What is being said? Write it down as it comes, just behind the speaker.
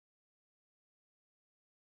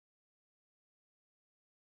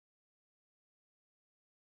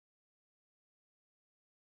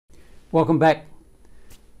Welcome back.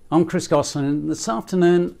 I'm Chris Gosselin, and this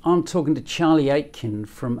afternoon I'm talking to Charlie Aitken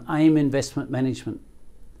from AIM Investment Management.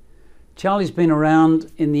 Charlie's been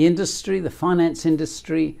around in the industry, the finance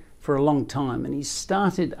industry, for a long time, and he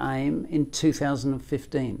started AIM in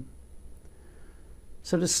 2015.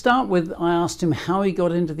 So to start with, I asked him how he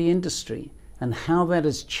got into the industry and how that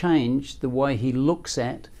has changed the way he looks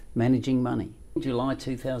at managing money. July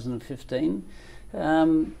 2015.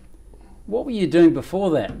 What were you doing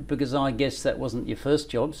before that? Because I guess that wasn't your first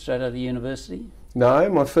job straight out of university. No,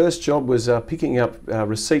 my first job was picking up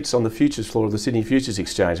receipts on the futures floor of the Sydney Futures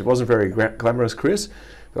Exchange. It wasn't very glamorous, Chris,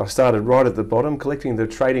 but I started right at the bottom, collecting the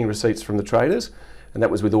trading receipts from the traders, and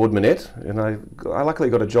that was with Ord Minnett. And I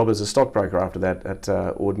luckily got a job as a stockbroker after that at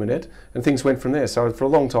Ord Minnett, and things went from there. So for a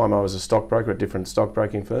long time I was a stockbroker at different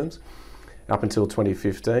stockbroking firms, up until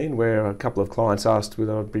 2015, where a couple of clients asked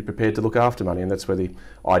whether I'd be prepared to look after money, and that's where the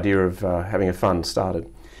idea of having a fund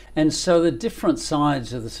started. And so the different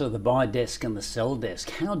sides of the sort of the buy desk and the sell desk,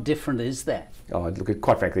 how different is that? Oh, look,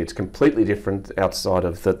 quite frankly, it's completely different outside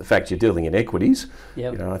of the fact you're dealing in equities.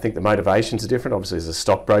 Yep. You know, I think the motivations are different. Obviously, as a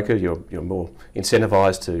stockbroker, you're more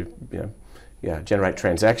incentivized to generate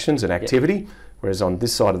transactions and activity. Yep. Whereas on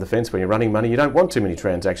this side of the fence, when you're running money, you don't want too many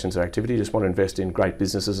transactions or activity. You just want to invest in great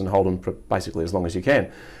businesses and hold them basically as long as you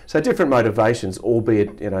can. So different motivations,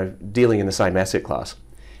 albeit dealing in the same asset class.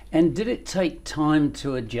 And did it take time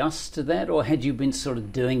to adjust to that, or had you been sort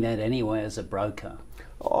of doing that anyway as a broker?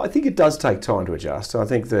 Oh, I think it does take time to adjust. I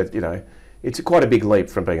think that it's quite a big leap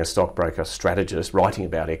from being a stockbroker strategist writing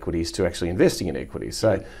about equities to actually investing in equities.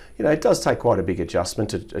 So it does take quite a big adjustment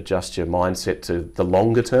to adjust your mindset to the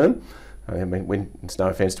longer term. I mean, it's no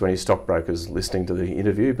offence to any stockbrokers listening to the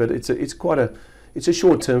interview, but it's a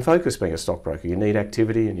short-term focus being a stockbroker. You need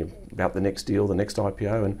activity, and you're about the next deal, the next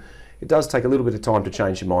IPO, and it does take a little bit of time to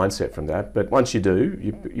change your mindset from that. But once you do,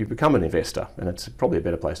 you become an investor, and it's probably a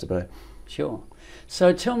better place to be. Sure.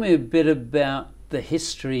 So tell me a bit about the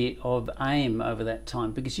history of AIM over that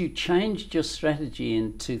time, because you changed your strategy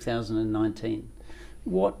in 2019.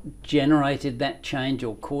 What generated that change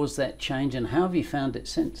or caused that change, and how have you found it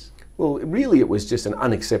since? Well, really it was just an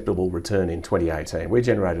unacceptable return in 2018. We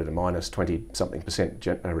generated a minus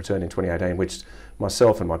 20-something% return in 2018, which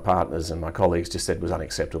myself and my partners and my colleagues just said was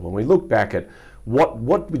unacceptable. And we looked back at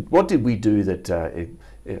what did we do that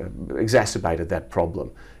exacerbated that problem,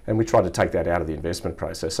 and we tried to take that out of the investment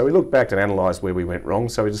process. So we looked back and analysed where we went wrong.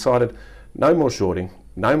 So we decided no more shorting,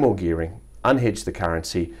 no more gearing, unhedge the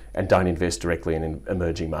currency, and don't invest directly in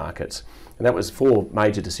emerging markets. And that was 4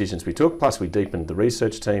 major decisions we took. Plus, we deepened the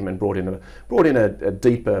research team and brought in a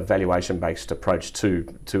deeper valuation-based approach to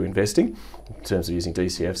investing in terms of using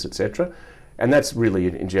DCFs, etc. And that's really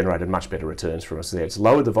generated much better returns for us there. It's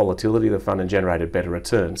lowered the volatility of the fund and generated better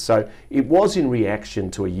returns. So it was in reaction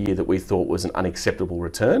to a year that we thought was an unacceptable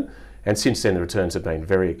return. And since then, the returns have been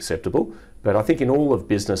very acceptable. But I think in all of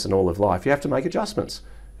business and all of life, you have to make adjustments.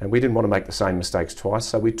 And we didn't want to make the same mistakes twice,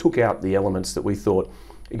 so we took out the elements that we thought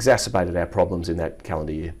exacerbated our problems in that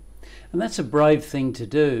calendar year. And that's a brave thing to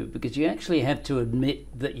do, because you actually have to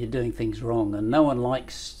admit that you're doing things wrong, and no one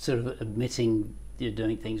likes sort of admitting you're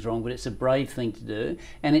doing things wrong, but it's a brave thing to do,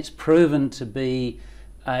 and it's proven to be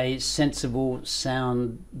a sensible,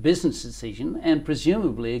 sound business decision, and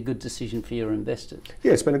presumably a good decision for your investors.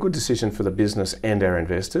 Yeah, it's been a good decision for the business and our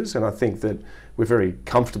investors, and I think that we're very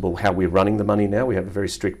comfortable how we're running the money now. We have a very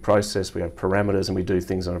strict process, we have parameters, and we do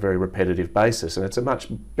things on a very repetitive basis, and it's a much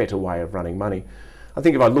better way of running money. I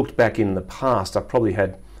think if I looked back in the past, I probably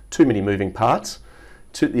had too many moving parts,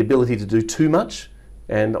 the ability to do too much,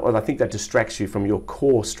 and I think that distracts you from your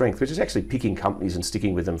core strength, which is actually picking companies and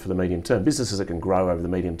sticking with them for the medium term. Businesses that can grow over the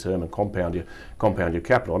medium term and compound your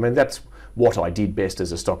capital. I mean, that's what I did best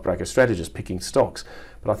as a stockbroker strategist, picking stocks.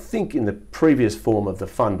 But I think in the previous form of the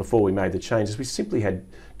fund, before we made the changes, we simply had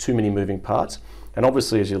too many moving parts. And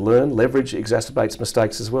obviously, as you learn, leverage exacerbates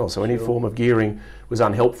mistakes as well. So any form of gearing was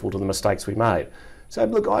unhelpful to the mistakes we made. So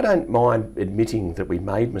look, I don't mind admitting that we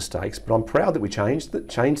made mistakes, but I'm proud that we changed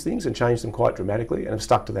things and changed them quite dramatically, and have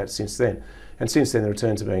stuck to that since then. And since then, the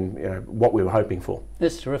returns have been what we were hoping for.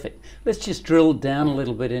 That's terrific. Let's just drill down a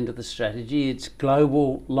little bit into the strategy. It's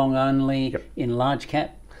global, long only, in large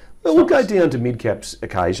cap. Well, we'll go down to mid caps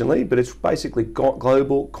occasionally, but it's basically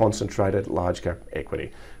global, concentrated, large cap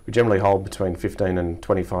equity. We generally hold between 15 and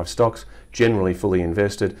 25 stocks, generally fully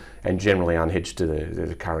invested and generally unhedged to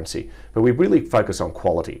the currency. But we really focus on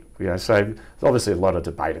quality. So there's obviously a lot of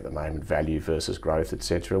debate at the moment, value versus growth,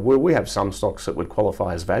 etc. We have some stocks that would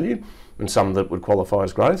qualify as value and some that would qualify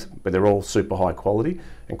as growth, but they're all super high quality.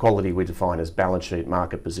 And quality we define as balance sheet,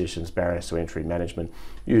 market positions, barriers to entry, management,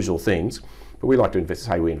 usual things. But we like to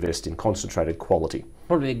say we invest in concentrated quality.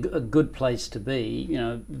 Probably a good place to be,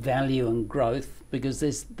 value and growth, because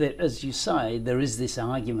as you say, there is this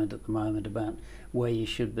argument at the moment about where you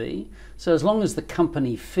should be. So as long as the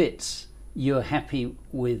company fits, you're happy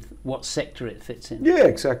with what sector it fits in? Yeah,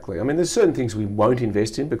 exactly. I mean, there's certain things we won't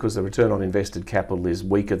invest in because the return on invested capital is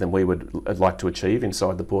weaker than we would like to achieve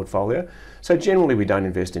inside the portfolio. So generally we don't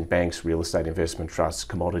invest in banks, real estate investment trusts,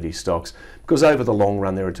 commodity stocks, because over the long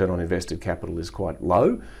run their return on invested capital is quite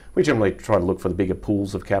low. We generally try to look for the bigger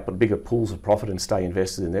pools of capital, bigger pools of profit, and stay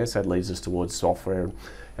invested in there. So it leads us towards software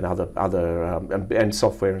and other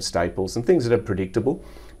software and staples and things that are predictable.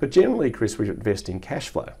 But generally, Chris, we invest in cash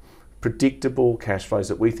flow. Predictable cash flows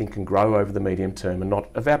that we think can grow over the medium term and not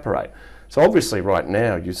evaporate. So obviously right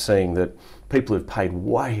now you're seeing that people have paid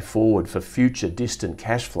way forward for future distant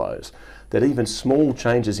cash flows, that even small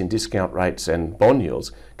changes in discount rates and bond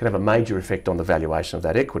yields can have a major effect on the valuation of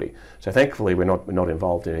that equity. So thankfully we're not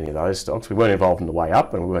involved in any of those stocks. We weren't involved in the way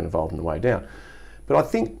up and we weren't involved in the way down. But I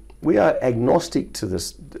think we are agnostic to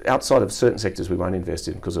this. Outside of certain sectors we won't invest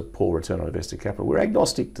in because of poor return on invested capital. We're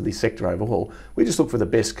agnostic to the sector overall. We just look for the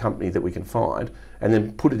best company that we can find and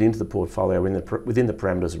then put it into the portfolio within the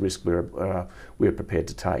parameters of risk we're prepared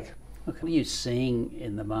to take. What are you seeing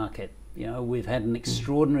in the market? We've had an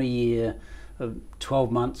extraordinary year of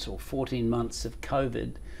 12 months or 14 months of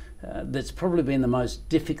COVID. That's probably been the most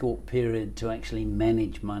difficult period to actually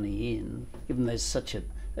manage money in, given there's such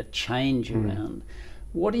a change around.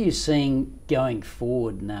 What are you seeing going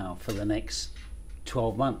forward now for the next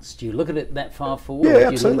 12 months? Do you look at it that far forward? Yeah,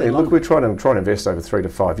 absolutely. Look, we're trying to invest over 3 to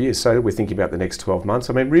 5 years, so we're thinking about the next 12 months.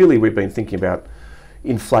 I mean, really, we've been thinking about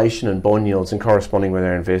inflation and bond yields and corresponding with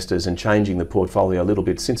our investors and changing the portfolio a little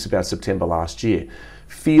bit since about September last year,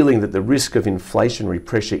 feeling that the risk of inflationary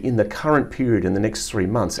pressure in the current period in the next 3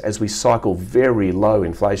 months, as we cycle very low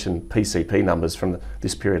inflation PCP numbers from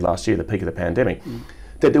this period last year, the peak of the pandemic,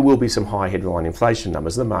 that there will be some high headline inflation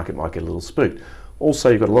numbers. The market might get a little spooked.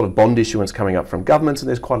 Also, you've got a lot of bond issuance coming up from governments, and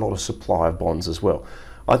there's quite a lot of supply of bonds as well.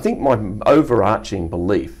 I think my overarching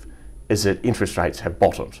belief is that interest rates have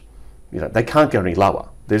bottomed. They can't go any lower.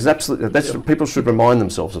 People should remind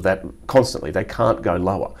themselves of that constantly. They can't go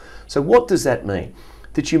lower. So what does that mean?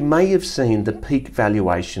 That you may have seen the peak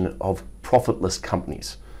valuation of profitless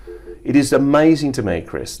companies. It is amazing to me,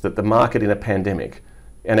 Chris, that the market in a pandemic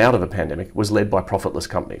and out of a pandemic was led by profitless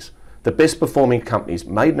companies. The best performing companies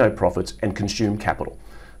made no profits and consumed capital.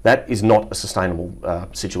 That is not a sustainable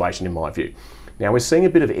situation in my view. Now we're seeing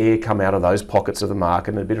a bit of air come out of those pockets of the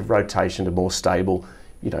market and a bit of rotation to more stable,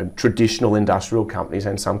 traditional industrial companies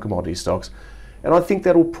and some commodity stocks. And I think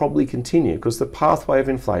that'll probably continue because the pathway of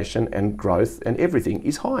inflation and growth and everything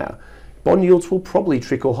is higher. Bond yields will probably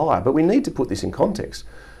trickle higher, but we need to put this in context.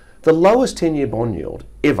 The lowest 10-year bond yield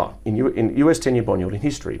ever in US 10-year bond yield in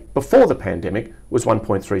history before the pandemic was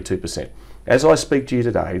 1.32%. As I speak to you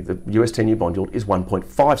today, the US 10-year bond yield is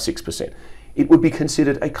 1.56%. It would be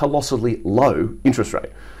considered a colossally low interest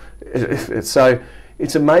rate. So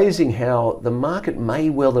it's amazing how the market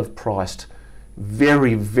may well have priced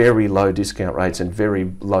very, very low discount rates and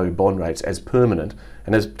very low bond rates as permanent,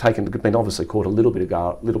 and has been obviously caught a little bit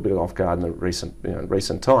off guard in the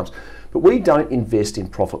recent times. But we don't invest in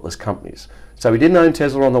profitless companies. So we didn't own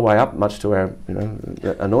Tesla on the way up, much to our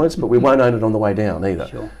annoyance, but we won't own it on the way down either.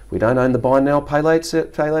 Sure. We don't own the buy now, pay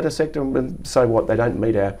later sector. And so what? They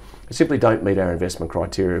simply don't meet our investment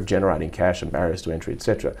criteria of generating cash and barriers to entry,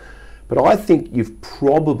 etc. But I think you've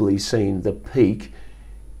probably seen the peak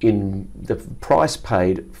in the price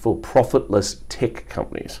paid for profitless tech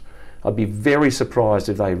companies. I'd be very surprised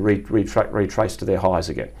if they retrace to their highs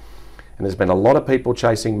again. And there's been a lot of people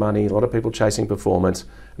chasing money, a lot of people chasing performance,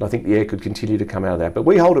 and I think the air could continue to come out of that. But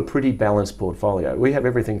we hold a pretty balanced portfolio. We have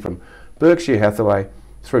everything from Berkshire Hathaway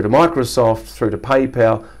through to Microsoft, through to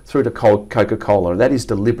PayPal, through to Coca-Cola, and that is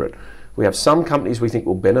deliberate. We have some companies we think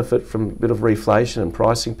will benefit from a bit of reflation and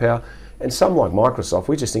pricing power, and some like Microsoft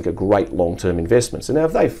we just think are great long-term investments. And now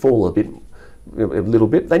if they fall a little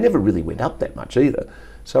bit, they never really went up that much either.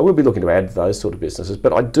 So we'll be looking to add to those sort of businesses.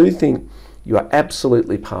 But I do think you are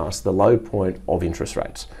absolutely past the low point of interest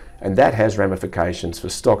rates. And that has ramifications for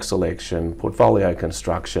stock selection, portfolio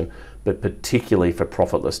construction, but particularly for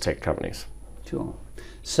profitless tech companies. Sure.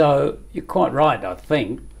 So you're quite right, I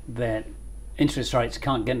think, that interest rates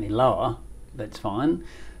can't get any lower. That's fine.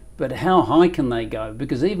 But how high can they go?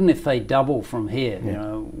 Because even if they double from here,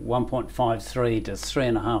 1.53 to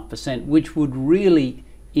 3.5%, which would really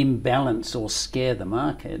imbalance or scare the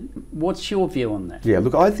market. What's your view on that? Yeah,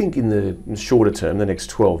 look, I think in the shorter term, the next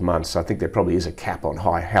 12 months, I think there probably is a cap on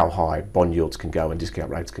how high bond yields can go and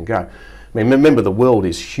discount rates can go. I mean, remember, the world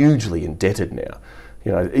is hugely indebted now.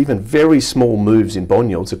 You know, even very small moves in bond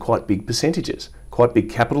yields are quite big percentages, quite big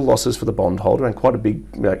capital losses for the bondholder, and quite a big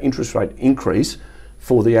interest rate increase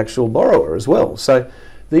for the actual borrower as well. So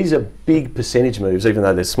these are big percentage moves, even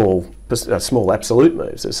though they're small absolute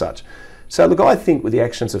moves as such. So look, I think with the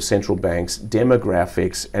actions of central banks,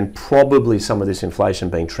 demographics, and probably some of this inflation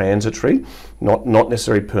being transitory, not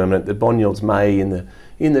necessarily permanent, the bond yields may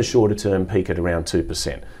in the shorter term peak at around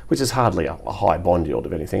 2%, which is hardly a high bond yield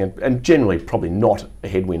of anything, and generally probably not a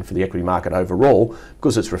headwind for the equity market overall,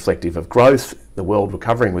 because it's reflective of growth, the world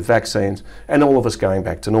recovering with vaccines, and all of us going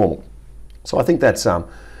back to normal. So I think that's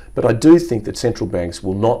but I do think that central banks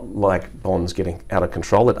will not like bonds getting out of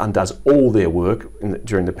control. It undoes all their work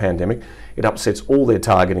during the pandemic. It upsets all their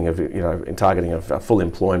targeting of full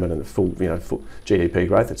employment and full GDP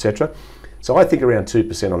growth, etc. So I think around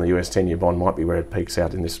 2% on the US 10-year bond might be where it peaks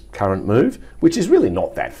out in this current move, which is really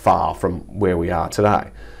not that far from where we are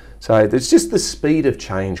today. So it's just the speed of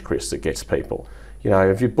change, Chris, that gets people. You know,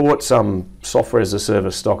 if you bought some software as a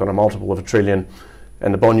service stock on a multiple of $1 trillion,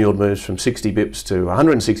 and the bond yield moves from 60 bips to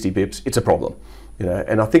 160 bips, it's a problem. You know,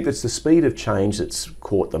 and I think that's the speed of change that's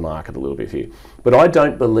caught the market a little bit here. But I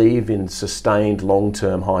don't believe in sustained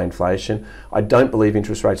long-term high inflation. I don't believe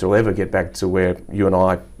interest rates will ever get back to where you and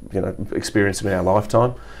I, experience them in our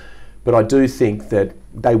lifetime. But I do think that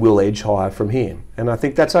they will edge higher from here. And I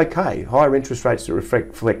think that's okay. Higher interest rates that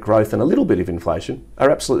reflect growth and a little bit of inflation are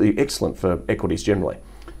absolutely excellent for equities generally.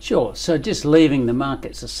 Sure. So just leaving the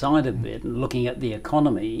markets aside a bit and looking at the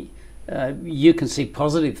economy, you can see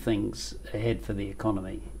positive things ahead for the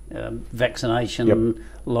economy. Vaccination, Yep.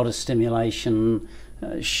 A lot of stimulation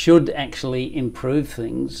should actually improve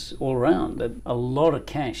things all around. A lot of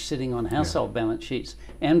cash sitting on household balance sheets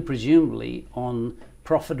and presumably on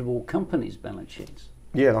profitable companies' balance sheets.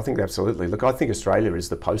 Yeah, I think absolutely. Look, I think Australia is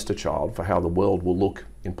the poster child for how the world will look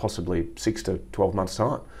in possibly 6 to 12 months'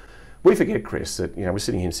 time. We forget, Chris, that we're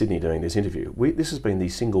sitting here in Sydney doing this interview. This has been the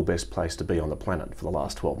single best place to be on the planet for the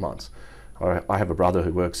last 12 months. I have a brother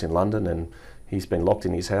who works in London, and he's been locked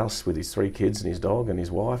in his house with his 3 kids and his dog and his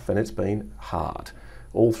wife, and it's been hard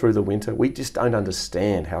all through the winter. We just don't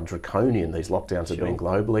understand how draconian these lockdowns have been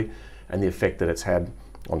globally, and the effect that it's had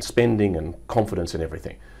on spending and confidence and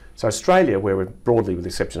everything. So Australia, where we're broadly, with the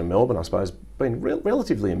exception of Melbourne, I suppose, been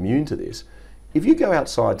relatively immune to this. If you go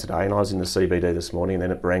outside today, and I was in the CBD this morning and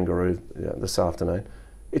then at Barangaroo this afternoon,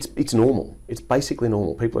 it's normal. It's basically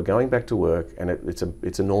normal. People are going back to work, and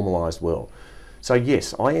it's a normalised world. So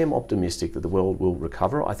yes, I am optimistic that the world will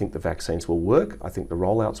recover. I think the vaccines will work. I think the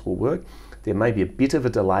rollouts will work. There may be a bit of a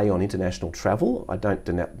delay on international travel. I don't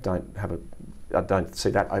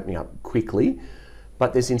see that opening up quickly,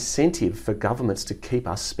 but there's incentive for governments to keep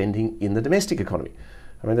us spending in the domestic economy.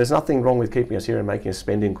 I mean, there's nothing wrong with keeping us here and making us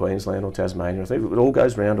spend in Queensland or Tasmania. It all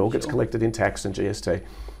goes round, all gets collected in tax and GST,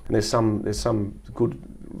 and there's some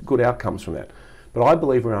good outcomes from that. But I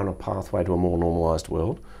believe we're on a pathway to a more normalised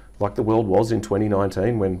world, like the world was in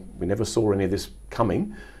 2019 when we never saw any of this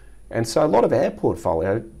coming. And so a lot of our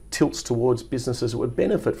portfolio tilts towards businesses that would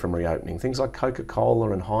benefit from reopening, things like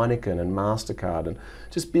Coca-Cola and Heineken and MasterCard, and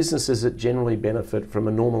just businesses that generally benefit from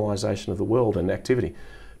a normalisation of the world and activity.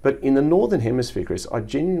 But in the Northern Hemisphere, Chris, I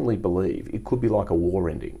genuinely believe it could be like a war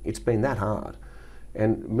ending. It's been that hard.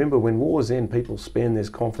 And remember, when wars end, people spend, there's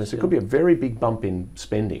confidence. It could be a very big bump in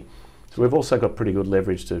spending. So we've also got pretty good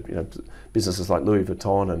leverage to businesses like Louis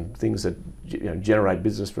Vuitton and things that generate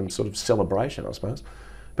business from sort of celebration, I suppose.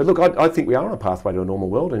 But look, I think we are on a pathway to a normal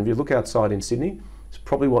world. And if you look outside in Sydney, it's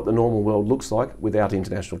probably what the normal world looks like without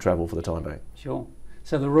international travel for the time being. Sure.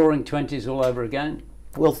 So the Roaring Twenties all over again?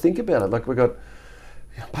 Well, think about it. Like, we've got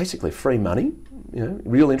basically free money.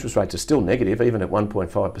 Real interest rates are still negative, even at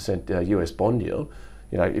 1.5% US bond yield.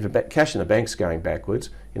 If cash in the bank's going backwards,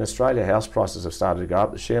 in Australia, house prices have started to go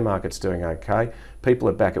up. The share market's doing okay. People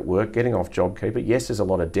are back at work, getting off JobKeeper. Yes, there's a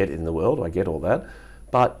lot of debt in the world. I get all that,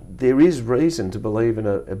 but there is reason to believe in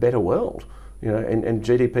a better world. And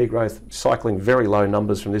GDP growth cycling very low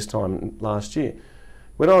numbers from this time last year.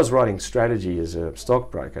 When I was writing strategy as a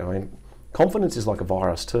stockbroker, confidence is like a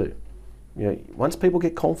virus too. Once people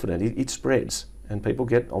get confident, it spreads, and people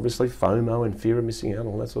get obviously FOMO and fear of missing out and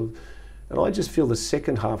all that sort of. And I just feel the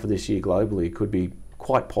second half of this year globally could be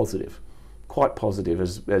quite positive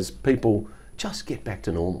as people just get back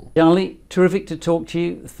to normal. Charlie, terrific to talk to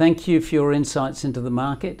you. Thank you for your insights into the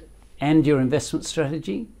market and your investment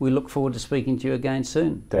strategy. We look forward to speaking to you again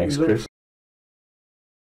soon. Thanks, Chris.